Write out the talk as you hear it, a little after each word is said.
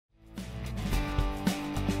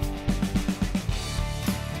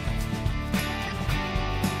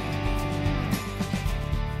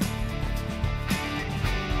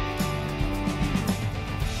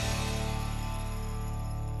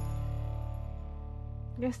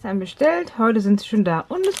Gestern bestellt, heute sind sie schon da.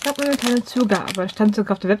 Und es gab eine kleine Zugabe. Stand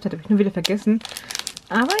sogar auf der Website, habe ich nur wieder vergessen.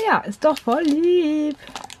 Aber ja, ist doch voll lieb.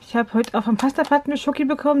 Ich habe heute auch vom Pastapaten eine Schoki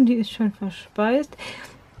bekommen, die ist schon verspeist.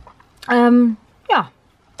 Ja,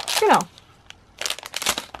 genau.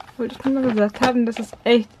 Wollte ich nur mal gesagt haben, dass es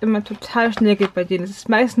echt immer total schnell geht bei denen. Es ist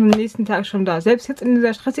meistens am nächsten Tag schon da. Selbst jetzt in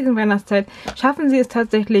dieser stressigen Weihnachtszeit schaffen sie es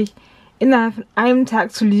tatsächlich, innerhalb von einem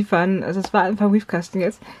Tag zu liefern. Also es war einfach ein Briefkasten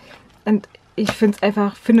jetzt. Und ich finde es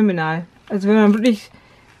einfach phänomenal. Also wenn man wirklich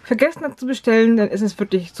vergessen hat zu bestellen, dann ist es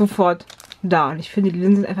wirklich sofort da. Und ich finde, die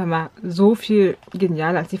Linsen sind einfach mal so viel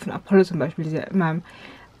genialer als die von Apollo zum Beispiel, die ja immer im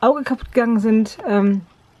Auge kaputt gegangen sind.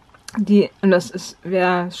 Und das ist,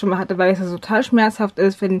 wer es schon mal hatte, weiß, dass es total schmerzhaft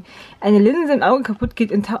ist, wenn eine Linse im Auge kaputt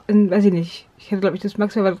geht in weiß ich nicht, ich hätte glaube ich das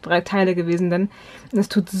maximal 3 Teile gewesen dann. Und das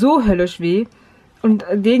tut so höllisch weh. Und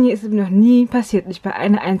den hier ist es noch nie passiert, nicht bei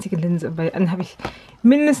einer einzigen Linse. Bei anderen habe ich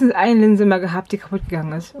mindestens eine Linse mal gehabt, die kaputt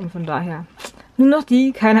gegangen ist. Und von daher nur noch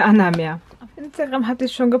die, keine anderen mehr. Auf Instagram hatte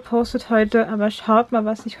ich schon gepostet heute, aber schaut mal,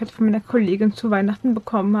 was ich heute von meiner Kollegin zu Weihnachten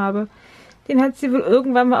bekommen habe. Den hat sie wohl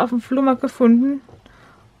irgendwann mal auf dem Flohmarkt gefunden.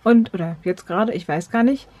 Oder jetzt gerade, ich weiß gar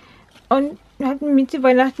nicht. Und hat mir zu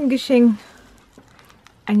Weihnachten geschenkt.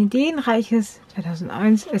 Ein ideenreiches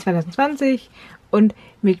 2020. Und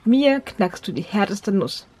mit mir knackst du die härteste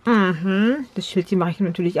Nuss. Das Schildchen mache ich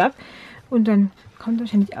natürlich ab. Und dann kommt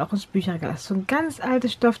wahrscheinlich auch ins Bücherregal. Das ist so ein ganz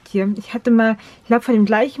altes Stofftier. Ich hatte mal, ich glaube, von dem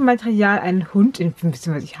gleichen Material einen Hund,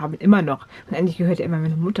 beziehungsweise ich habe ihn immer noch. Und eigentlich gehört er immer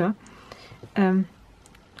meiner Mutter.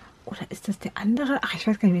 Oder ist das der andere? Ach, ich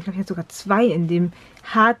weiß gar nicht mehr. Ich glaube, ich hatte sogar 2 in dem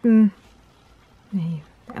harten. Nee,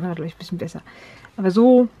 der andere war, glaube ich, ein bisschen besser. Aber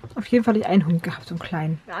so, auf jeden Fall habe ich einen Hund gehabt, so einen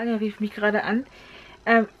kleinen. Der Anja rief mich gerade an.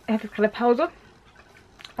 Er hat jetzt gerade Pause.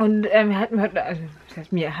 Und er hat mir heute, also das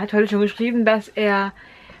heißt mir, er hat heute schon geschrieben, dass er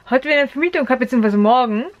heute wieder eine Vermietung hat, beziehungsweise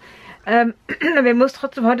morgen. Aber er muss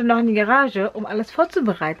trotzdem heute noch in die Garage, um alles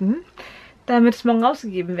vorzubereiten, damit es morgen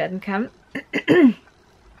rausgegeben werden kann.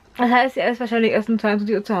 Das heißt, er ist wahrscheinlich erst um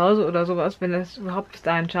 22 Uhr zu Hause oder sowas, wenn er es überhaupt bis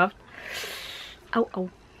dahin schafft. Au, au.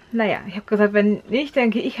 Naja, ich habe gesagt, wenn nicht, dann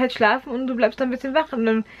gehe ich halt schlafen und du bleibst dann ein bisschen wach. Und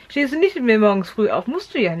dann stehst du nicht mit mir morgens früh auf.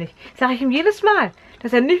 Musst du ja nicht. Sage ich ihm jedes Mal,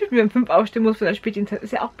 dass er nicht mit mir um 5 aufstehen muss, wenn er Spätdienst hat.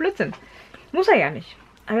 Ist ja auch Blödsinn. Muss er ja nicht.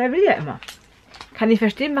 Aber er will ja immer. Kann ich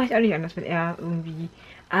verstehen, mache ich auch nicht anders, wenn er irgendwie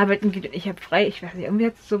arbeiten geht und ich habe frei. Ich weiß nicht, irgendwie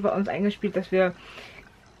hat es so bei uns eingespielt, dass wir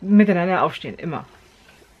miteinander aufstehen. Immer.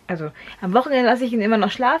 Also am Wochenende lasse ich ihn immer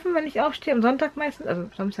noch schlafen, wenn ich aufstehe. Am Sonntag meistens. Also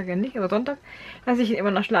Samstag ja nicht, aber Sonntag lasse ich ihn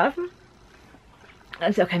immer noch schlafen. Da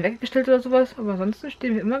ist ja auch kein Wecker gestellt oder sowas. Aber ansonsten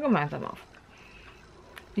stehen wir immer gemeinsam auf.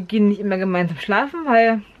 Wir gehen nicht immer gemeinsam schlafen,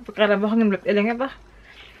 weil gerade am Wochenende bleibt er länger wach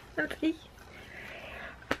als ich.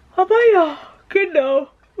 Aber ja, genau.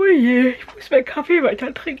 Oh je, ich muss meinen Kaffee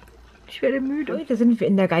weiter trinken. Ich werde müde. Heute sind wir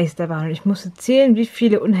in der Geisterbahn und ich musste zählen, wie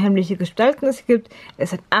viele unheimliche Gestalten es gibt. Es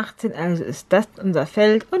sind 18, also ist das unser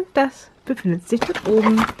Feld und das befindet sich dort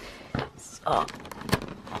oben. So,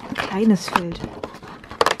 ein kleines Feld.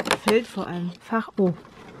 Feld vor allem. Fach. Oh.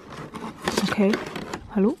 Okay.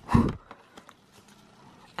 Hallo?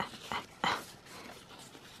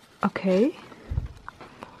 Okay.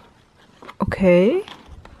 Okay.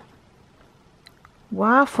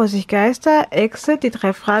 Wow, Vorsicht Geister, Exit, die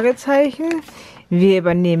 3 Fragezeichen. Wir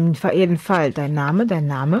übernehmen auf jeden Fall dein Name.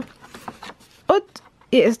 Und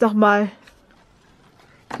hier ist noch mal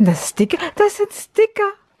das Sticker. Das sind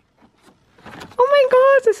Sticker. Oh mein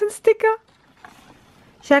Gott, das sind Sticker.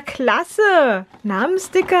 Ja, klasse.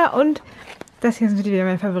 Namenssticker und das hier sind wieder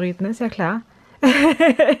mein Favorit, ne? Ist ja klar.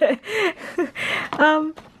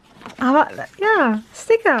 Aber ja,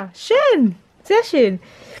 Sticker. Schön. Sehr schön.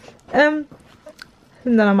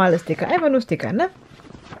 Sind da normale Sticker. Einfach nur Sticker, ne?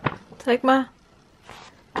 Zeig mal.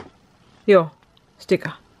 Jo,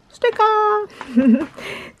 Sticker. Sticker!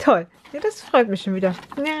 Toll. Ja, das freut mich schon wieder.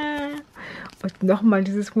 Ja. Und nochmal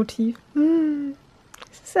dieses Motiv.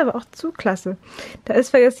 Das ist aber auch zu klasse. Da ist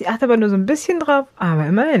zwar jetzt die Achterbahn nur so ein bisschen drauf, aber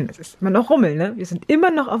immerhin. Es ist immer noch Rummel, ne? Wir sind immer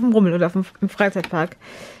noch auf dem Rummel oder im Freizeitpark.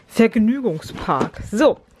 Vergnügungspark.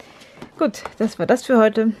 So. Gut, das war das für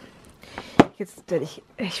heute. Jetzt werde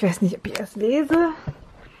ich weiß nicht, ob ich erst lese.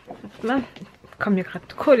 Ich komme hier gerade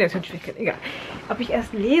Koordinationsschwierigkeiten. Egal. Ob ich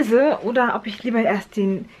erst lese oder ob ich lieber erst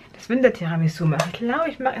das Winter-Tiramisu mache. Ich glaube,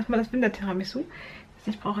 ich mache erstmal das Winter-Tiramisu.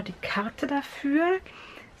 Ich brauche die Karte dafür.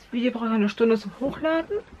 Das Video braucht noch eine Stunde zum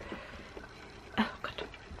Hochladen. Oh Gott.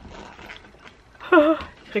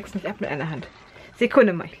 Ich krieg's nicht ab mit einer Hand.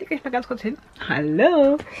 Sekunde mal. Ich lege euch mal ganz kurz hin.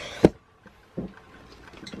 Hallo.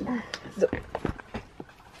 So.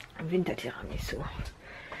 Winter-Tiramisu.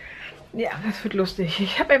 Ja, das wird lustig.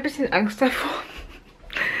 Ich habe ein bisschen Angst davor.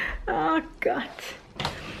 Oh Gott.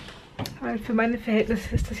 weil für meine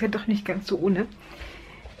Verhältnisse ist das ja doch nicht ganz so ohne.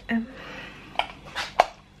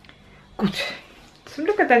 Gut. Zum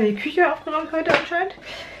Glück hat dann die Küche aufgeräumt heute anscheinend.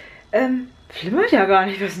 Flimmert ja gar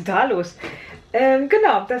nicht. Was ist denn da los?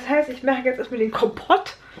 Genau, das heißt, ich mache jetzt erstmal den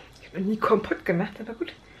Kompott. Ich habe noch nie Kompott gemacht, aber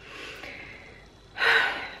gut.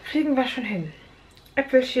 Kriegen wir schon hin.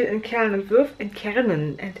 Äpfel schälen in Kernen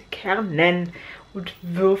und Kernen und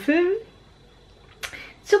würfeln.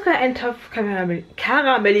 Zucker in einen Topf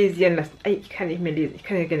karamellisieren lassen. Ich kann nicht mehr lesen. Ich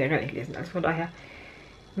kann ja generell nicht lesen. Also von daher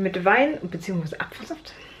mit Wein bzw.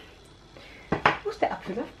 Apfelsaft. Wo ist der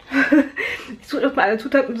Apfelsaft? Ich suche noch mal alle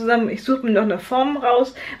Zutaten zusammen. Ich suche mir noch eine Form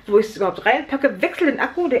raus, wo ich es überhaupt reinpacke. Wechsle den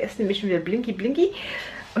Akku. Der ist nämlich schon wieder blinky blinky.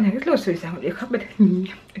 Und dann geht's los, würde ich sagen. Und ihr kommt mit.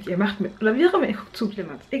 Und ihr macht mit. Oder wie auch immer, ihr guckt zu.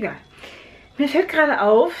 Egal. Mir fällt gerade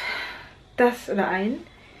auf, dass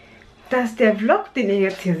der Vlog, den ihr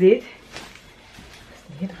jetzt hier seht. Was ist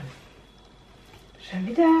denn hier dran? Schon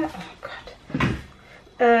wieder. Oh Gott.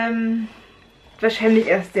 Wahrscheinlich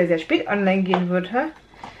erst sehr, sehr spät online gehen wird, hä?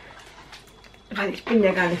 Weil ich bin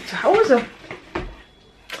ja gar nicht zu Hause.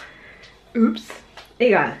 Ups.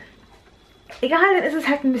 Egal. Egal, dann ist es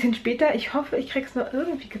halt ein bisschen später. Ich hoffe, ich krieg's noch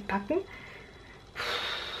irgendwie gebacken.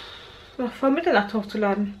 Noch vor Mitternacht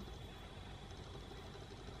hochzuladen.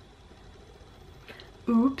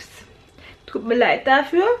 Ups. Tut mir leid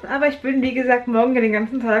dafür, aber ich bin, wie gesagt, morgen den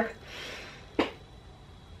ganzen Tag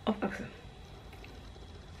auf Achse.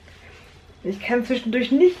 Ich kann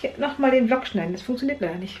zwischendurch nicht nochmal den Vlog schneiden. Das funktioniert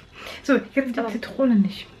leider nicht. So, jetzt die Zitrone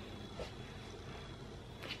nicht.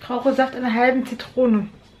 Ich brauche Saft einer halben Zitrone.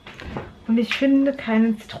 Und ich finde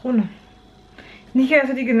keine Zitrone. Nicht, dass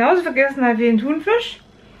ich die genauso vergessen habe wie den Thunfisch.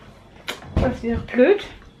 Das wäre blöd.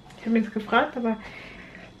 Ich habe mich jetzt gefragt, aber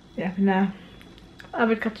ja, wenn da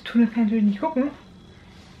Arbeit gerade zu tun ist, kann ich natürlich nicht gucken.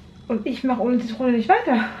 Und ich mache ohne Zitrone nicht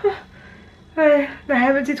weiter. Weil eine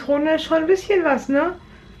halbe Zitrone ist schon ein bisschen was, ne?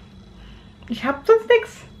 Ich habe sonst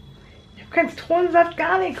nichts. Ich habe keinen Zitronensaft,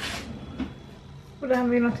 gar nichts. Oder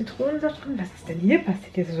haben wir noch Zitronensaft drin? Was ist denn hier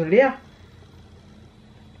passiert? Hier ist es so leer.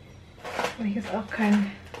 Und hier ist auch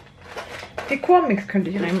kein Dekormix, könnte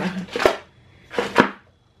ich reinmachen.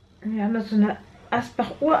 Wir haben da so eine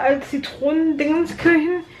Asbach-uralt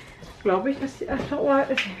Zitronendingenskirchen. Glaube ich, dass die Asbach-uralt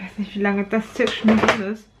ist. Ich weiß nicht, wie lange das jetzt schon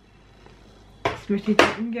drin ist. Das möchte ich da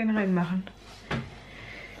ungern reinmachen.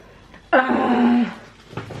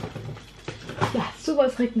 Ja,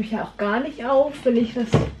 sowas regt mich ja auch gar nicht auf, wenn ich was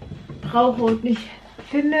brauche und nicht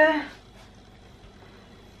finde.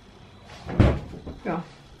 Ja,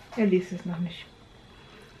 er liest es noch nicht.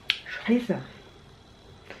 Scheiße.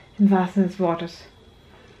 Im wahrsten Sinne des Wortes.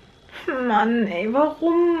 Mann, ey,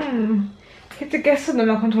 warum? Ich hätte gestern dann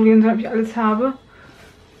noch kontrollieren sollen, ob ich alles habe.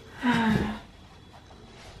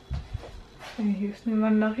 Hier ist eine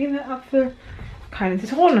Mandarine, Apfel, keine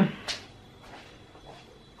Zitrone.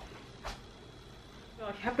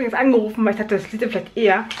 Ich habe mich jetzt angerufen, weil ich dachte, das liegt vielleicht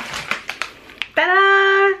eher. Tada!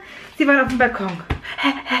 Sie waren auf dem Balkon.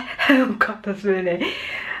 Oh Gott, das will ey.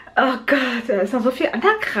 Oh Gott, da ist noch so viel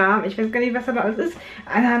anderer Kram. Ich weiß gar nicht, was da alles ist.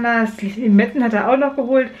 Ananas, Limetten hat er auch noch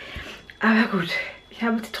geholt. Aber gut, ich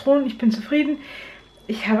habe Zitronen, ich bin zufrieden.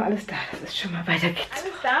 Ich habe alles da, das ist schon mal, weiter geht's.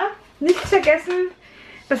 Alles da, nichts vergessen.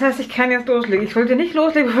 Das heißt, ich kann jetzt loslegen. Ich wollte nicht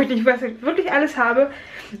loslegen, bevor ich nicht weiß, dass ich wirklich alles habe.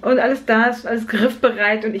 Und alles da ist, alles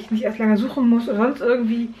griffbereit und ich nicht erst lange suchen muss oder sonst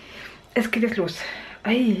irgendwie. Es geht jetzt los.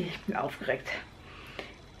 Ei, ich bin aufgeregt.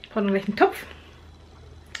 Ich brauche noch gleich einen Topf.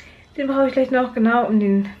 Den brauche ich gleich noch, genau, um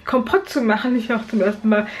den Kompott zu machen. Ich mache zum ersten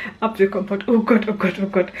Mal Apfelkompott. Oh Gott, oh Gott, oh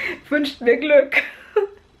Gott. Wünscht mir Glück.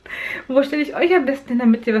 Wo stelle ich euch am besten hin,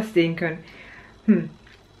 damit ihr was sehen könnt?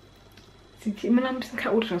 Sieht hier immer noch ein bisschen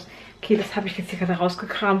chaotisch aus. Okay, das habe ich jetzt hier gerade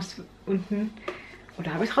rausgekramt unten.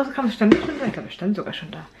 Oder habe ich es rausgekramt? Das stand schon da. Ich glaube, es stand sogar schon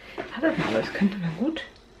da. Warte mal, das könnte man gut.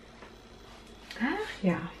 Ach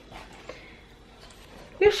ja.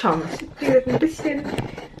 Wir schauen. Es sieht ein bisschen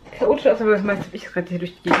chaotisch aus, aber das meiste habe ich gerade hier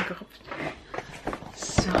durch die Gegend gerupft.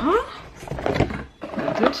 So.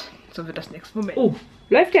 Wartet. So wird das nächste Moment. Oh,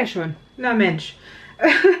 läuft ja schon. Na Mensch.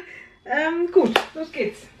 Gut, los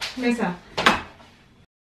geht's. Messer.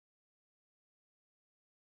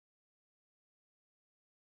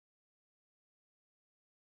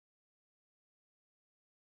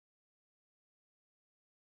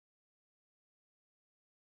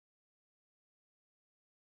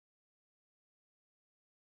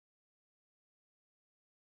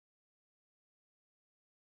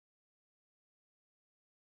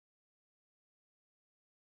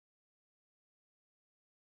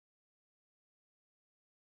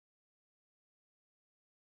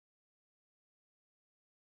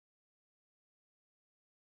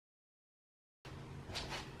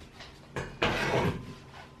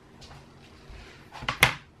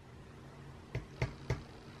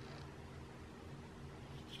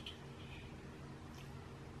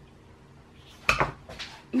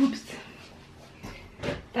 Ups.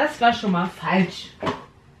 Das war schon mal falsch.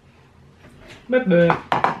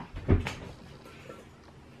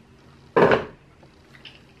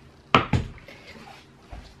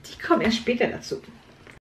 Die kommen erst später dazu.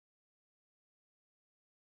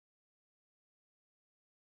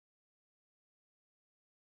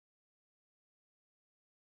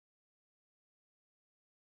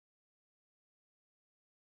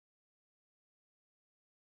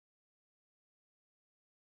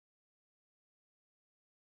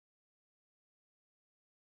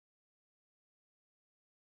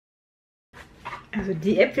 Also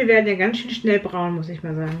die Äpfel werden ja ganz schön schnell braun, muss ich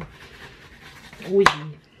mal sagen. Ui.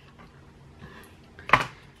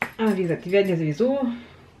 Aber wie gesagt, die werden ja sowieso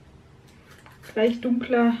gleich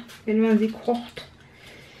dunkler, wenn man sie kocht.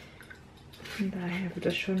 Von daher wird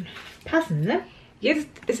das schon passen, ne? Jetzt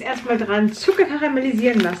ist erstmal dran Zucker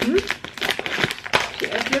karamellisieren lassen.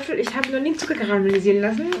 4 Esslöffel. Ich habe noch nie Zucker karamellisieren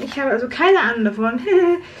lassen. Ich habe also keine Ahnung davon.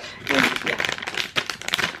 Ja.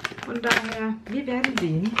 Von daher, wir werden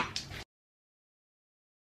sehen.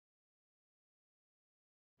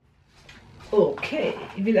 Okay,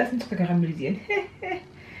 wir lassen Zucker karamellisieren.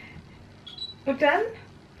 Und dann?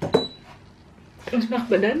 Was macht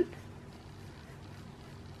man dann?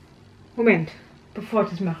 Moment, bevor ich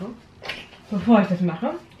das mache. 250,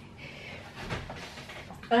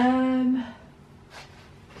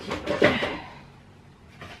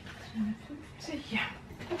 ja.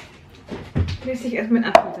 Lese ich erstmal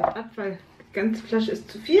einen Apfelsaft ab, weil die ganze Flasche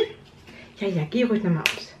ist zu viel. Ja, geh ruhig nochmal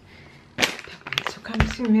aus. Zucker ein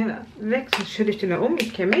bisschen mehr weg, sonst schütte ich den da um.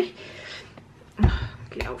 Ich kenne mich.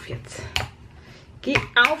 Geh auf jetzt. Geh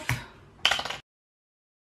auf.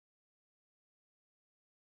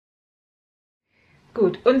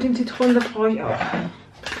 Gut, und den Zitronensaft brauche ich auch.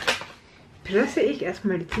 Presse ich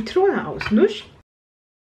erstmal die Zitrone aus. Nusch.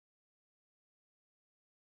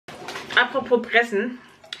 Apropos pressen.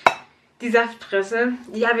 Die Saftpresse.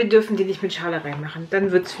 Ja, wir dürfen die nicht mit Schale reinmachen.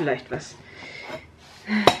 Dann wird es vielleicht was.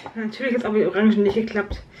 Natürlich hat auch die Orangen nicht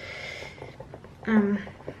geklappt. Ja.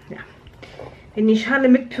 Wenn die Schale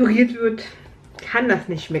mit püriert wird, kann das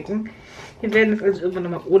nicht schmecken. Wir werden es also irgendwann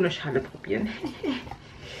nochmal ohne Schale probieren.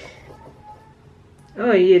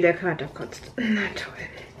 Oh je, der Kater kotzt. Na toll.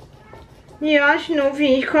 Ja,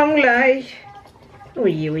 Schnuffi, ich komme gleich. Oh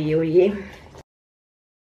je, oh je, oh je.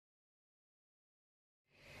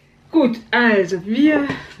 Gut, also wir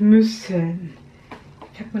müssen...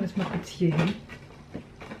 Ich pack mal das mal kurz hier hin.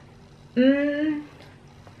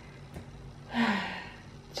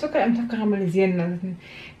 Zucker im Topf karamellisieren lassen.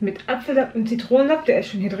 Mit Apfelsaft und Zitronensaft, der ist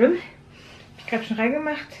schon hier drin. Hab ich gerade schon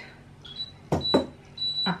reingemacht.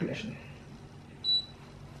 Ablöschen.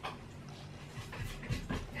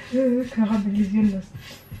 Karamellisieren lassen.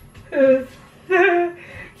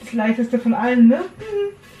 Das leichteste von allen, ne?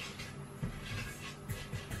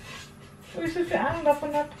 Wo ich so viel Ahnung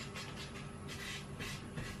davon habe.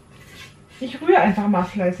 Ich rühre einfach mal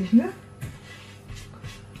fleißig, ne?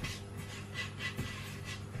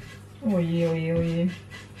 Oh je, oh je, oh je.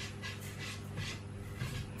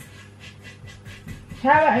 Ich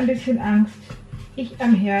habe ein bisschen Angst. Ich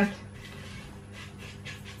am Herd.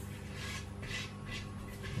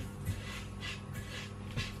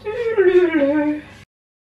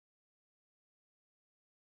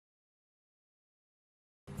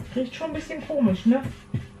 Riecht schon ein bisschen komisch, ne?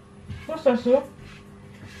 Wo ist das so?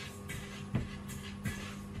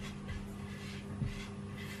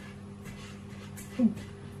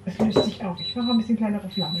 Es löst sich auf. Ich mache ein bisschen kleinere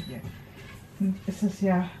Flamme hier. Und ist es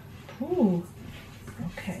ja... Puh.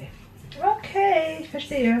 Okay. Okay, ich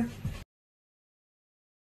verstehe.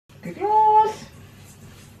 Geht los.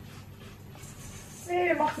 Nee,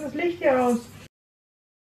 wir machen das Licht hier aus.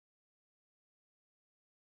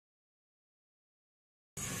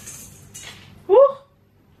 Huch.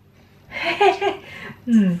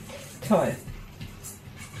 Toll.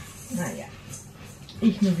 Naja.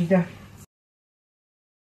 Ich nur wieder.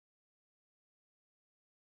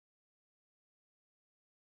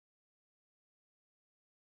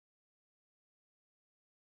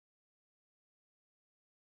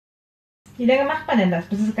 Wie lange macht man denn das?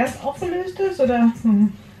 Bis es ganz aufgelöst ist, oder?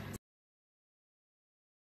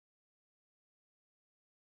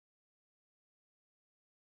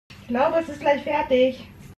 Ich glaube, es ist gleich fertig.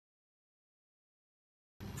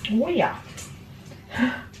 Oh ja.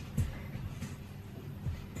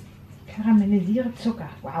 Karamellisiere Zucker.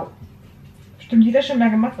 Wow. Stimmt, jeder schon mal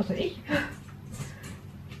gemacht, außer ich.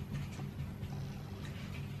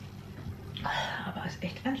 Aber es ist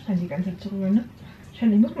echt anstrengend, die ganze Zeit zu rühren, ne?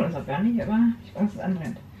 Wahrscheinlich muss man das auch gar nicht, aber ich weiß, es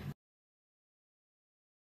anbrennt.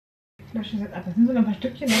 Löschen jetzt ab. Das sind so ein paar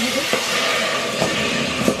Stückchen.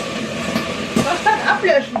 Was dann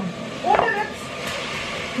ablöschen? Ohne Witz.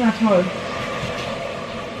 Na toll.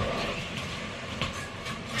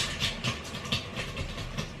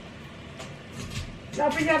 Ich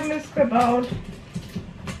glaube, ich habe Mist gebaut.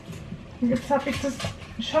 Und jetzt habe ich das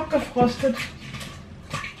Schock gefrostet.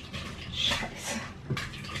 Scheiße.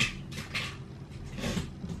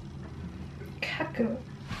 Kacke.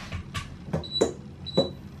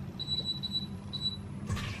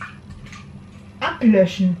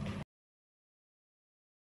 Ablöschen.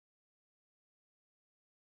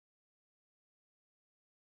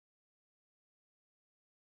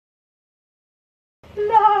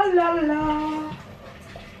 La la la.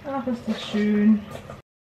 Ach, ist das schön.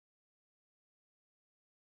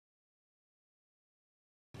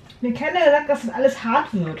 Mir keiner gesagt, dass das alles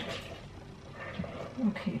hart wird.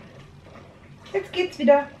 Okay. Jetzt geht's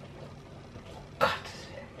wieder. Gottes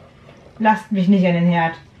Willen. Lasst mich nicht an den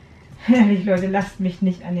Herd. Ehrlich, Leute, lasst mich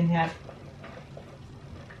nicht an den Herd.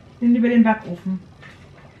 Nimm lieber den Backofen.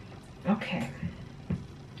 Okay.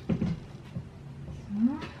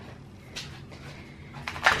 So.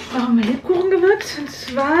 Machen wir Lebkuchengewürz. Und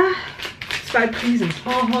zwar 2 Prisen.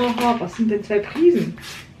 Was sind denn 2 Prisen?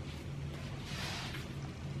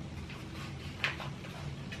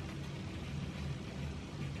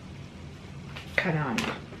 Keine Ahnung.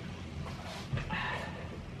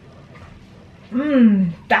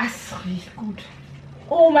 Das riecht gut.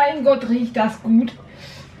 Oh mein Gott, riecht das gut.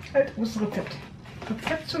 Halt, wo ist das Rezept?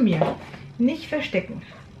 Rezept zu mir. Nicht verstecken.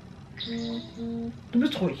 Du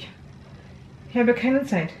bist ruhig. Ich habe keine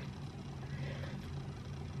Zeit.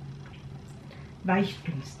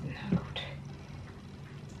 Weichdünsten. Gut.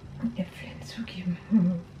 Und Äpfel hinzugeben.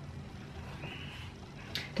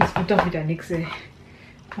 Das wird doch wieder nichts, ey.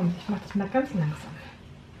 Komm, ich mache das mal ganz langsam.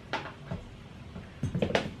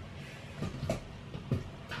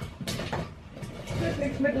 Das wird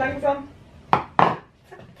nichts mit langsam. Zack,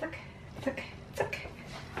 zack, zack, zack.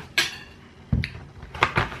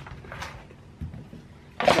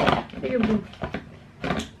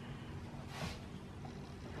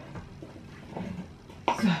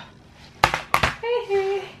 So. Hey,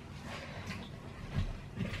 hey.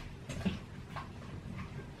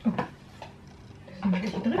 Oh. Da sind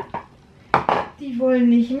welche drin. Die wollen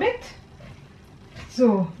nicht mit.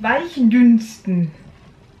 So, weichen dünsten.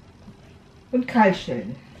 Und kalt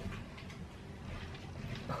stellen.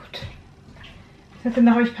 Gut. Jetzt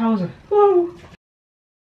danach habe ich Pause. Wow.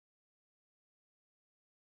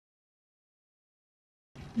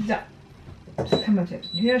 So. Das kann man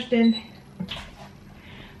jetzt höher stellen.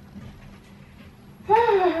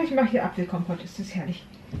 Ich mache hier Apfelkompott. Ist das herrlich.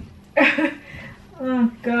 Oh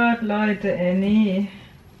Gott, Leute, ey, nee.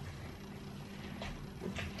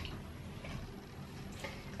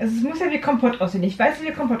 Also es muss ja wie Kompott aussehen. Ich weiß,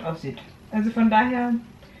 wie Kompott aussieht. Also von daher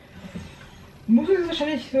muss es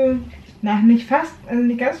wahrscheinlich so, nicht fast, also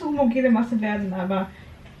nicht ganz so homogene Masse werden, aber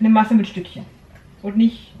eine Masse mit Stückchen. Und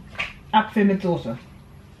nicht Apfel mit Soße.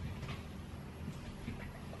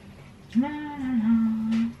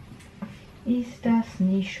 Ist das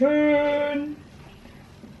nicht schön?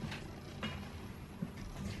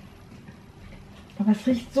 Aber es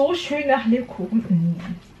riecht so schön nach Lebkuchen.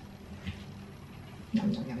 Yum,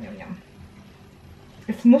 yum, yum, yum.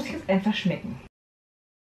 Es muss jetzt einfach schmecken.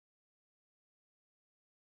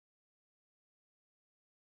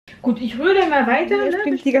 Gut, ich rühre mal weiter. Ne?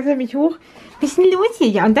 Springt die ganze Zeit mich hoch. Was ist denn los hier?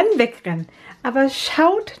 Ja, und dann wegrennen. Aber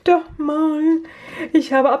schaut doch mal.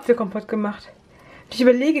 Ich habe Apfelkompott gemacht. Ich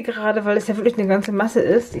überlege gerade, weil es ja wirklich eine ganze Masse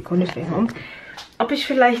ist, Sekunde, ich drehe mal um, ob ich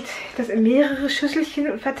vielleicht das in mehrere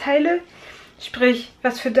Schüsselchen verteile. Sprich,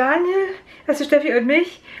 was für Daniel, was für Steffi und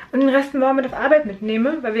mich und den Rest morgen mit auf Arbeit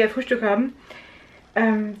mitnehme, weil wir ja Frühstück haben.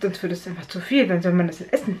 Sonst wird es einfach zu viel. Wann soll man das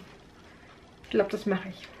denn essen? Ich glaube, das mache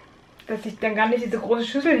ich. Dass ich dann gar nicht diese große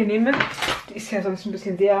Schüssel hier nehme. Die ist ja sonst ein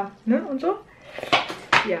bisschen sehr, ne, und so.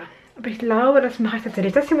 Ja, aber ich glaube, das mache ich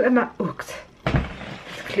tatsächlich. Das hier muss einmal, ups,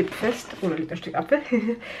 das klebt fest. Oh, da liegt ein Stück Apfel.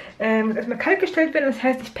 Muss erstmal kalt gestellt werden. Das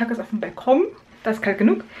heißt, ich packe es auf den Balkon. Das ist kalt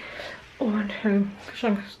genug. Und im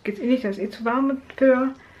Kühlschrank geht es eh nicht. Das ist eh zu warm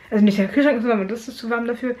für, also nicht der Kühlschrank ist zu warm, das ist zu warm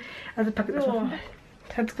dafür. Also packe ich es erstmal.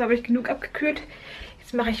 Das hat es, glaube ich, genug abgekühlt.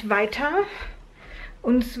 Jetzt mache ich weiter.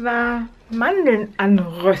 Und zwar Mandeln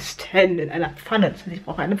anrösten in einer Pfanne. Das heißt, ich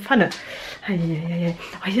brauche eine Pfanne.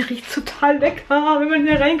 Oh, hier riecht es total lecker, wenn man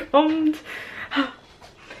hier reinkommt.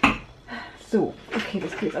 So, okay,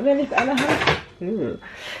 das geht aber nicht alle haben.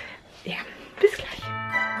 Ja, bis gleich.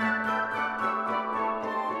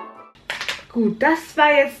 Gut, das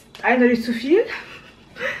war jetzt eindeutig zu viel.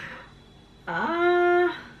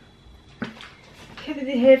 Ich hätte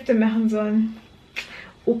die Hälfte machen sollen.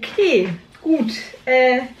 Okay, gut.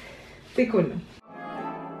 Sekunde.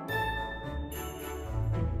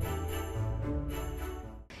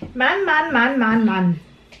 Mann.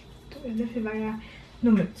 So, der Löffel war ja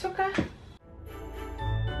nur mit Zucker.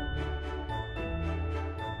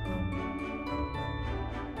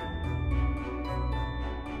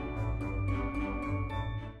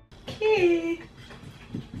 Okay.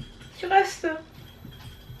 Ich röste.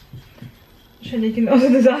 Wahrscheinlich genauso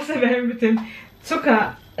eine Sache werden mit dem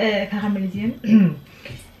Zucker karamellisieren.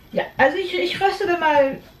 Ja, also ich röste da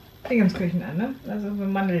mal Weihnachtsküchen an, ne? Also so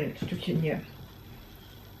Mandelstückchen hier.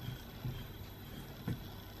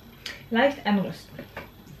 Leicht anrüsten.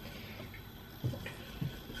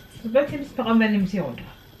 Sobald hier ein bisschen braun werden, nehmen sie runter.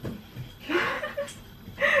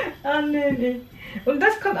 Ah, nee. Und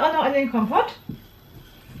das kommt auch noch an den Kompott,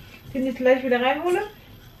 den ich gleich wieder reinhole.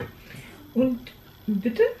 Und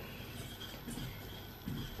bitte.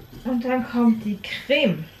 Und dann kommt die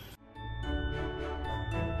Creme.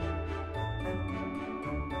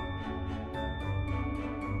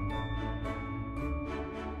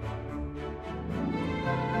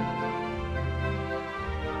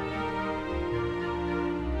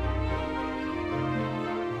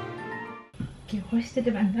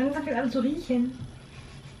 Geröstete Mann, langsam fängt an zu riechen.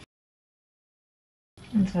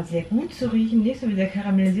 Und zwar sehr gut zu riechen, nicht so wie der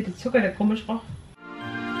karamellisierte Zucker, der komisch roch.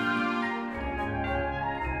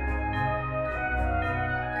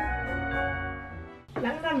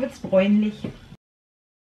 Langsam wird es bräunlich.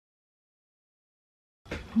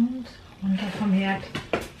 Und runter vom Herd.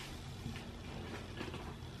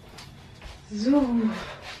 So.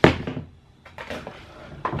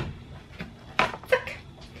 Zack.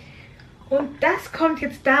 Und das kommt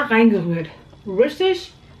jetzt da reingerührt.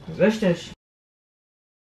 Richtig? Richtig.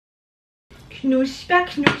 Knusper.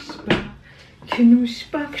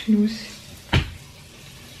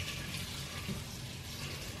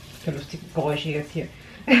 So lustige Geräusche jetzt hier.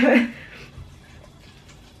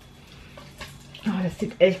 Oh, das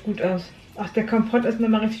sieht echt gut aus. Ach, der Kompott ist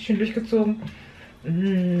nochmal richtig schön durchgezogen.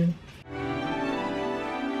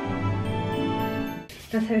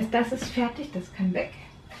 Das heißt, das ist fertig, das kann weg.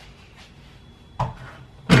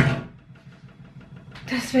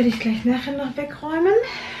 Das werde ich gleich nachher noch wegräumen.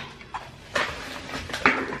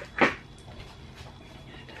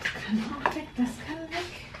 Das kann auch weg, das kann weg.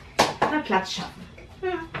 Na, Platz schaffen.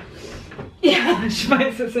 Ja,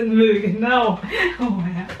 schmeiß es in den Müll, genau. Oh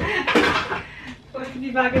ja. Ich wollte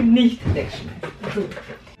die Waage nicht wegschmeißen. So.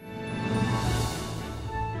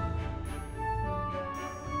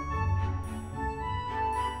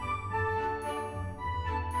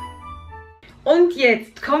 Und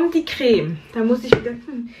jetzt kommt die Creme. Da muss ich wieder.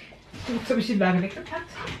 Jetzt habe ich die Waage weggepackt.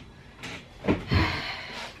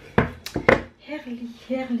 Herrlich.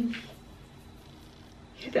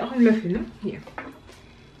 Ich hätte auch einen Löffel, ne? Hier.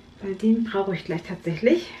 Weil den brauche ich gleich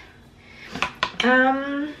tatsächlich.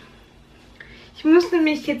 Ich muss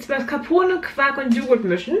nämlich jetzt Mascarpone, Quark und Joghurt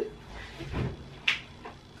mischen.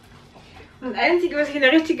 Und das Einzige, was ich in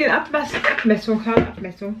der richtigen Abmessung habe,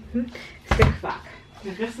 ist der Quark.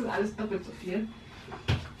 Der Rest ist alles doppelt so viel.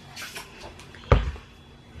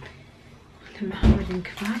 Dann machen wir den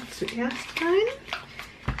Quark zuerst rein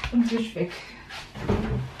und Wisch weg.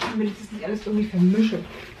 Damit ich das nicht alles irgendwie vermische.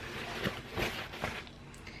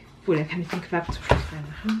 Obwohl, dann kann ich den Quark zum Schluss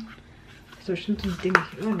reinmachen. So stimmt das Ding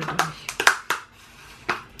nicht. Oh, nee, doch nicht.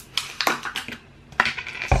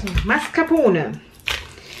 So, Mascarpone.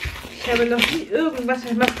 Ich habe noch nie irgendwas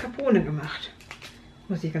mit Mascarpone gemacht.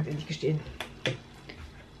 Muss ich ganz ehrlich gestehen.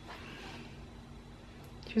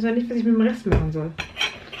 Ich weiß auch nicht, was ich mit dem Rest machen soll.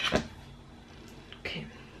 Okay.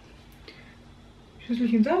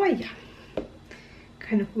 Schüsselchen sauber? Ja.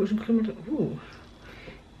 Keine komischen Creme drin.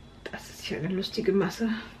 Das ist ja eine lustige Masse.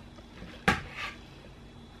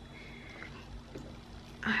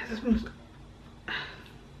 Das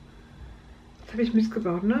habe ich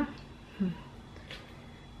missgebaut, ne?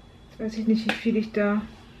 Jetzt weiß ich nicht, wie viel ich da.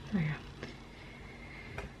 Naja.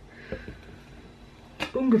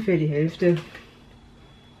 Ungefähr die Hälfte.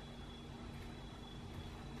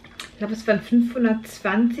 Ich glaube, es waren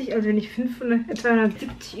 520, also wenn ich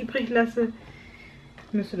 270 übrig lasse,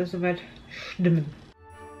 müsste das soweit stimmen.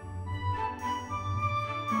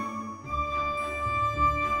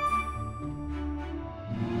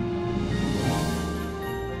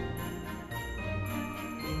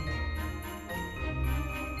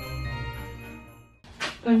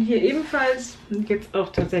 Und hier ebenfalls, und jetzt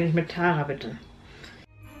auch tatsächlich mit Tara, bitte.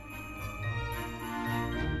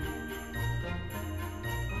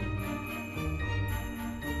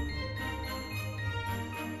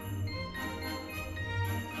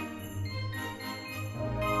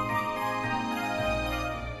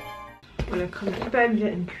 dann kommen die beiden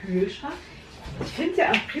wieder in den Kühlschrank. Ich finde es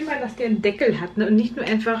ja auch prima, dass der einen Deckel hat, ne? Und nicht nur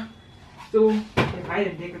einfach so, der beide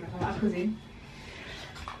Deckel, das haben wir abgesehen.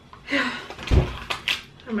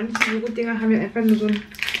 Ja, manche Joghurt-Dinger haben ja einfach nur so ein,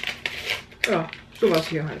 ja, sowas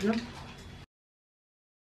hier halt, ne?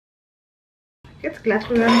 Jetzt glatt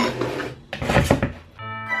rühren.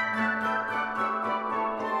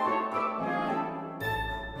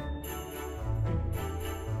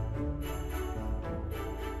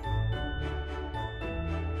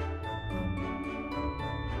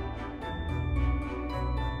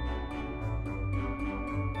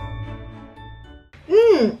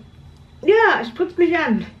 Ja, spritzt mich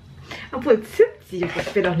an. Obwohl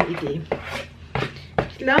Zimtsirup wäre doch eine Idee.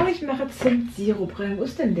 Ich glaube, ich mache Zimtsirup rein. Wo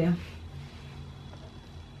ist denn der?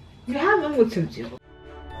 Wir haben irgendwo Zimtsirup.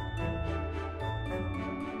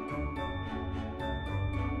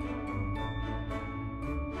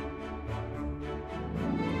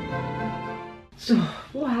 So,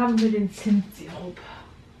 wo haben wir den Zimtsirup?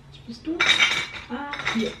 Was bist du? Ah,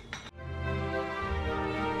 hier.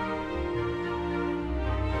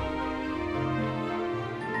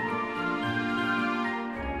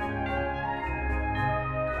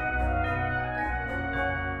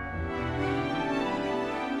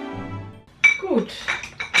 Gut.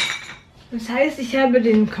 Das heißt, ich habe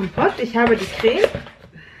den Kompott, ich habe die Creme,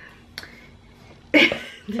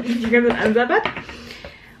 die ganze ansabbert.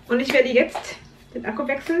 Und ich werde jetzt den Akku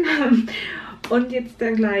wechseln und jetzt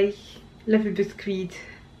dann gleich Löffelbiskuit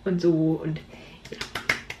und so. Und ja.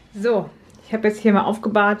 So, ich habe jetzt hier mal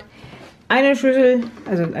aufgebahrt. Eine Schüssel,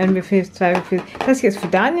 also ein Gefäß, zwei Gefäße. Das hier ist für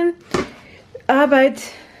Daniel. Arbeit.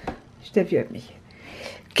 Steffi hört mich.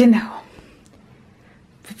 Genau.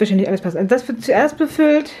 Wird wahrscheinlich alles passen. Also das wird zuerst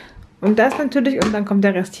befüllt und das natürlich und dann kommt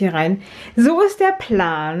der Rest hier rein. So ist der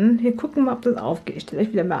Plan. Wir gucken mal, ob das aufgeht. Ich stelle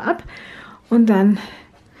euch wieder mal ab und dann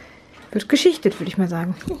wird geschichtet, würde ich mal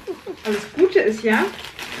sagen. Also das Gute ist ja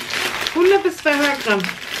 100 bis 200 Gramm.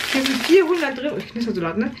 Hier sind 400 drin. Ich knister so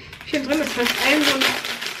laut, ne? 400 drin, das heißt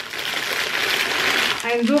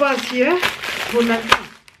ein sowas hier 100 Gramm.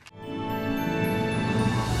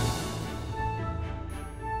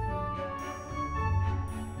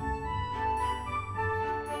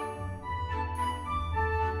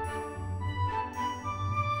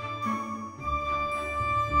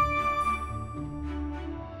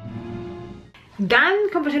 Dann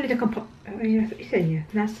kommt wahrscheinlich der Kompott. Was ist denn hier?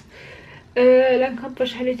 Nass. Dann kommt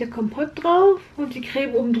wahrscheinlich der Kompott drauf und die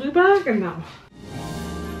Creme oben drüber. Genau.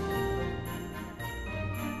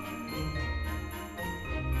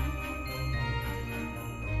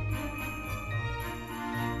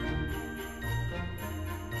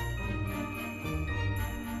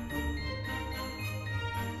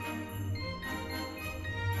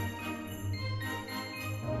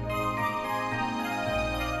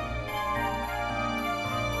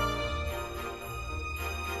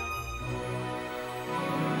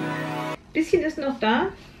 Bisschen ist noch da.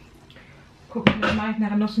 Gucken, dann mache ich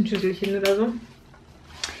nachher noch so ein Schüsselchen oder so.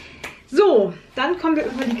 So, dann kommt jetzt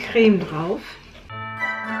erstmal die Creme drauf.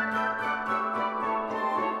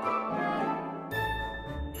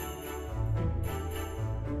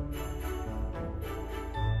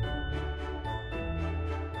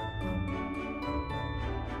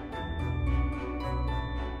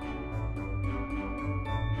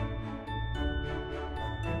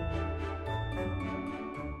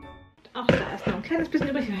 Auch da ist noch ein kleines bisschen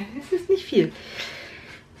übrig. Das ist nicht viel.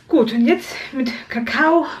 Gut, und jetzt mit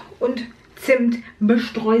Kakao und Zimt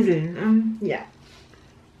bestreuseln. Ja.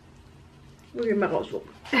 Muss ich mal raussuchen.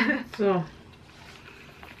 So.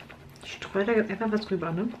 Ich streue da jetzt einfach was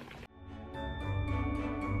drüber, ne?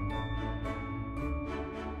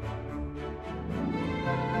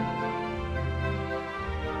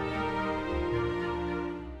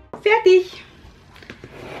 Fertig.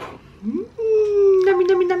 Nami,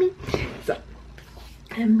 nami, nami. So.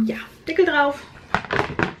 Ja, Deckel drauf.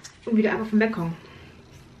 Und wieder ab auf den Balkon.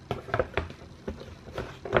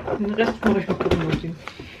 Den Rest muss ich mal gucken, was ich den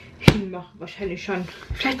hinmache. Wahrscheinlich schon.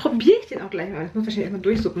 Vielleicht probiere ich den auch gleich mal. Ich muss wahrscheinlich erstmal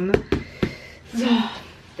durchsuppen, ne? So.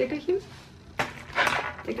 Deckelchen.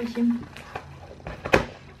 Deckelchen.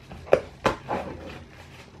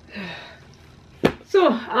 So,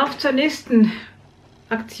 auf zur nächsten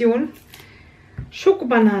Aktion.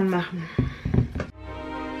 Schokobananen machen.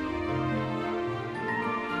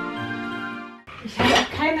 Ich habe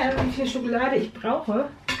auch keine Ahnung, wie viel Schokolade ich brauche.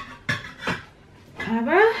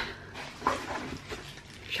 Aber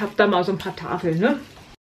ich habe da mal so ein paar Tafeln, ne?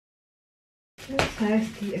 Das heißt,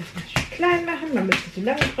 die erstmal schön klein machen, damit es nicht so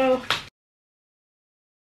lange braucht.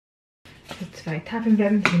 So 2 Tafeln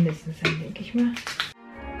werden mindestens sein, denke ich mal.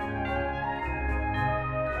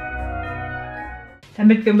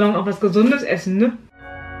 Damit wir morgen auch was Gesundes essen, ne?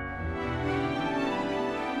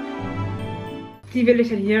 Die will ich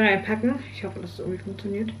dann hier reinpacken. Ich hoffe, dass es irgendwie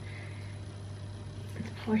funktioniert.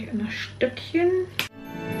 Jetzt brauche ich auch noch Stückchen.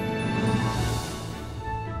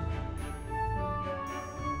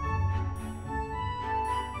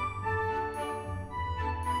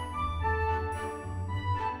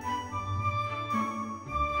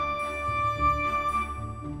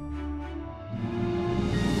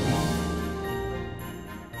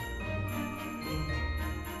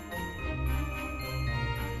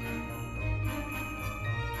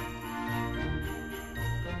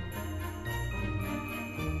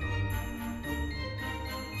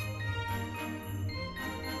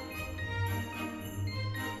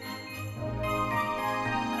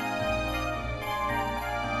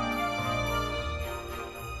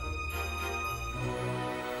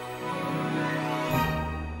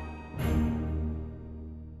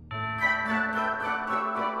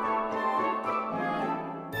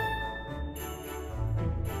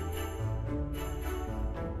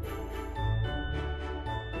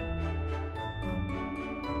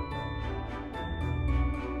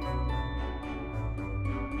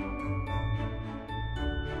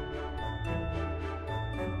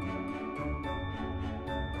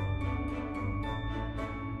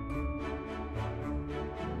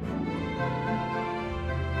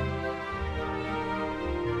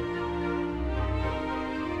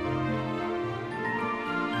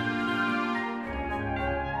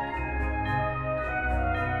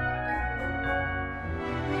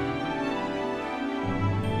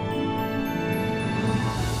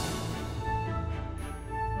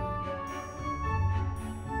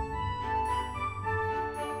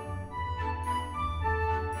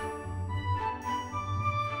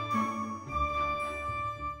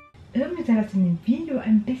 Irgendwie sah das in dem Video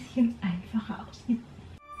ein bisschen einfacher aus.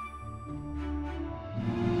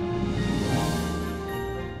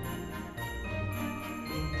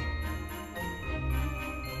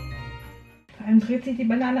 Vor allem dreht sich die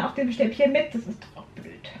Banane auf dem Stäbchen mit. Das ist doch auch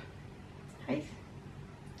blöd. Heiß.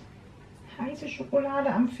 Heiße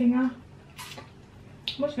Schokolade am Finger.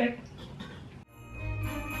 Muss weg.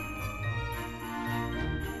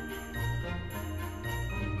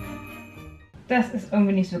 Das ist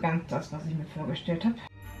irgendwie nicht so ganz das, was ich mir vorgestellt habe.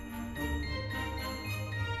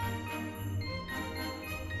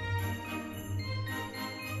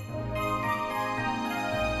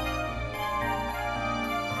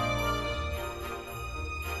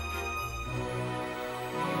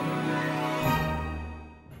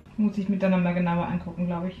 Muss ich mir dann nochmal genauer angucken,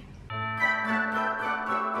 glaube ich.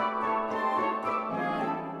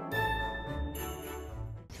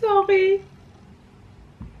 Sorry.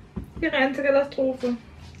 Die reinste Katastrophe.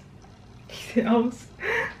 Ich sehe aus.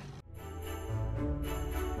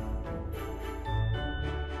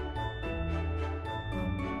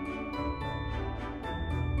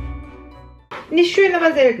 Nicht schön,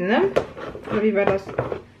 aber selten, ne? Oder wie war das?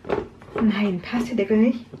 Nein, passt der Deckel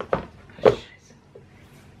nicht. Oh, Scheiße.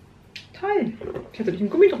 Toll. Ich hätte durch einen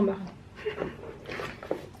Gummi drum machen.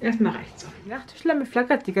 Erstmal rechts so. Die Nachttischlampe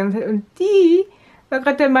flackert die ganze Zeit und die war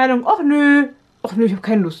gerade der Meinung, ach nö, ich habe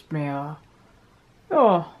keine Lust mehr.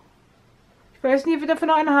 Ja. Ich weiß nie, ob wir davon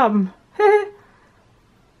noch eine haben.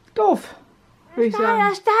 Doof. Würde ich sagen.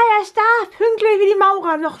 Er ist da. Pünktlich wie die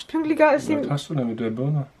Maurer. Noch pünktlicher ist sie. Was hast du denn mit der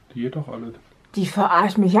Birne? Die geht doch alle. Die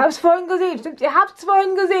verarscht mich. Ich hab's vorhin gesehen. Stimmt, ihr habt's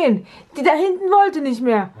vorhin gesehen. Die da hinten wollte nicht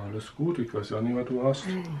mehr. Alles gut, ich weiß ja nicht, was du hast.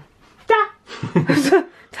 Da.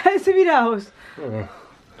 Da ist sie wieder aus. Ja.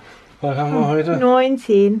 Was haben wir heute?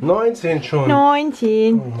 19. 19 schon.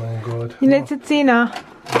 19. Oh mein Gott. Die letzte 10er.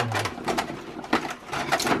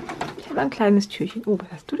 Ich habe ein kleines Türchen. Oh, was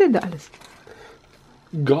hast du denn da alles?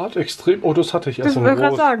 Gerade extrem. Oh, das hatte ich erst Das wollte ich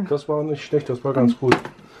gerade sagen. Das war nicht schlecht, das war ganz gut.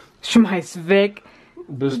 Schmeiß weg.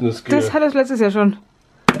 Business Gear. Das hat es letztes Jahr schon.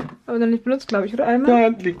 Aber noch nicht benutzt, glaube ich, oder einmal? Ja,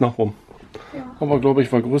 liegt noch rum. Ja. Aber glaube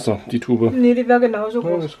ich war größer, die Tube. Nee, die war genauso Ja,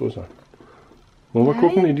 groß. ist größer. Wollen wir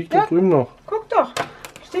gucken, die liegt da drüben noch. Guck doch.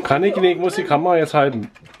 Steht Kann ich nicht, ich muss die Kamera jetzt halten.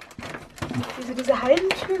 Diese halben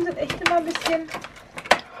Türen sind echt immer ein bisschen,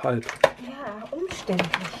 Halt. ja, umständlich.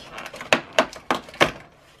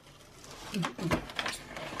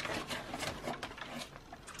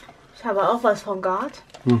 Ich habe auch was von Gard.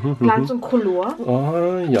 Glanz und Color.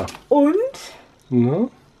 Ah, ja. Und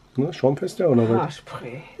Na, Schaumfester oder was?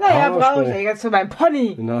 Haarspray. Naja, brauche ich ja jetzt für meinen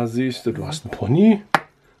Pony. Na, siehst du, du hast einen Pony?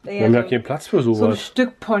 Wir haben ja keinen Platz für sowas. So ein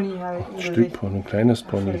Stück Pony halt. Ein Stück Pony, ein kleines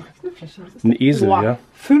Pony. Was ist Ein Esel, Boah, ja.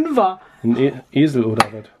 5er. Ein Esel oder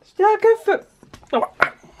was? Stärke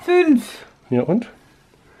 5. Ja und?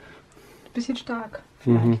 Bisschen stark.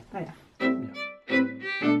 Mhm. Naja.